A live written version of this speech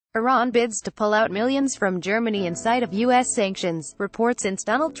Iran bids to pull out millions from Germany in sight of U.S. sanctions, reports since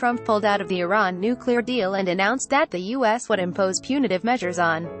Donald Trump pulled out of the Iran nuclear deal and announced that the U.S. would impose punitive measures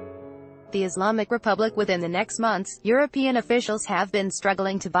on the Islamic Republic within the next months. European officials have been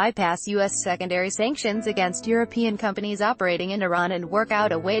struggling to bypass U.S. secondary sanctions against European companies operating in Iran and work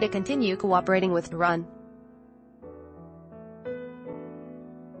out a way to continue cooperating with Iran.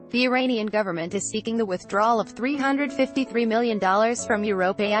 The Iranian government is seeking the withdrawal of $353 million from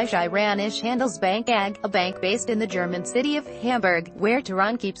European Iranian Handelsbank AG, a bank based in the German city of Hamburg, where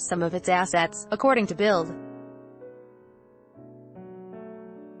Tehran keeps some of its assets, according to Bild.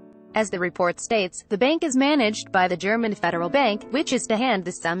 As the report states, the bank is managed by the German Federal Bank, which is to hand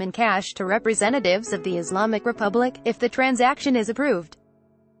the sum in cash to representatives of the Islamic Republic, if the transaction is approved.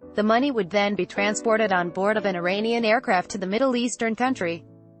 The money would then be transported on board of an Iranian aircraft to the Middle Eastern country.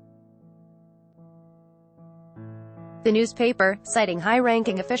 The newspaper, citing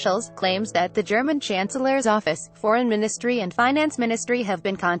high-ranking officials, claims that the German Chancellor's office, Foreign Ministry and Finance Ministry have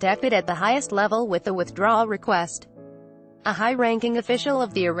been contacted at the highest level with the withdrawal request. A high-ranking official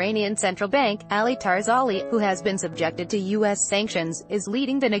of the Iranian Central Bank, Ali Tarzali, who has been subjected to U.S. sanctions, is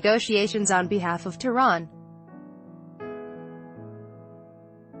leading the negotiations on behalf of Tehran.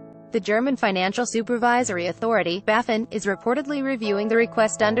 The German Financial Supervisory Authority, BaFin, is reportedly reviewing the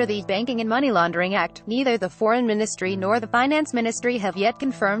request under the Banking and Money Laundering Act. Neither the Foreign Ministry nor the Finance Ministry have yet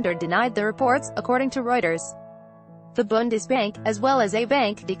confirmed or denied the reports, according to Reuters. The Bundesbank, as well as a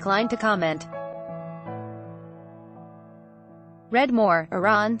bank, declined to comment. Read more.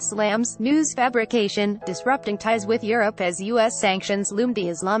 Iran slams news fabrication, disrupting ties with Europe as U.S. sanctions loom. The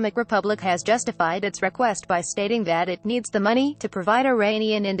Islamic Republic has justified its request by stating that it needs the money to provide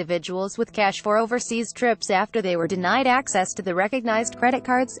Iranian individuals with cash for overseas trips after they were denied access to the recognized credit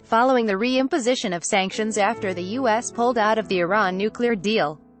cards, following the re-imposition of sanctions after the U.S. pulled out of the Iran nuclear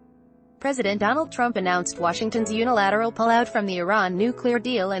deal. President Donald Trump announced Washington's unilateral pullout from the Iran nuclear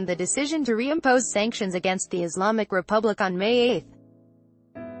deal and the decision to reimpose sanctions against the Islamic Republic on May 8.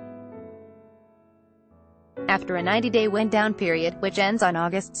 After a 90-day wind-down period, which ends on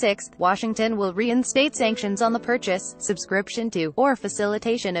August 6, Washington will reinstate sanctions on the purchase, subscription to, or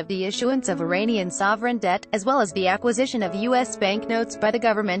facilitation of the issuance of Iranian sovereign debt, as well as the acquisition of U.S. banknotes by the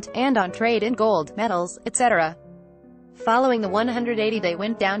government, and on trade in gold, metals, etc. Following the 180-day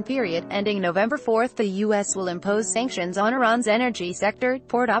wind-down period, ending November 4, the U.S. will impose sanctions on Iran's energy sector,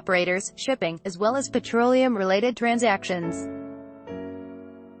 port operators, shipping, as well as petroleum-related transactions.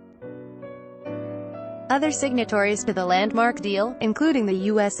 Other signatories to the landmark deal, including the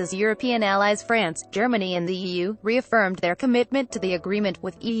U.S.'s European allies France, Germany and the EU, reaffirmed their commitment to the agreement,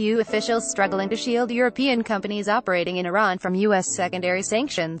 with EU officials struggling to shield European companies operating in Iran from U.S. secondary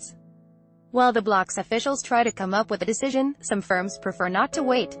sanctions. While the bloc's officials try to come up with a decision, some firms prefer not to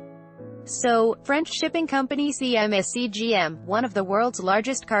wait. So, French shipping company CMA-CGM, one of the world's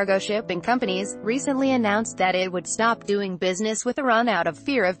largest cargo shipping companies, recently announced that it would stop doing business with Iran out of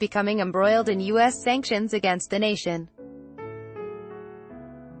fear of becoming embroiled in U.S. sanctions against the nation.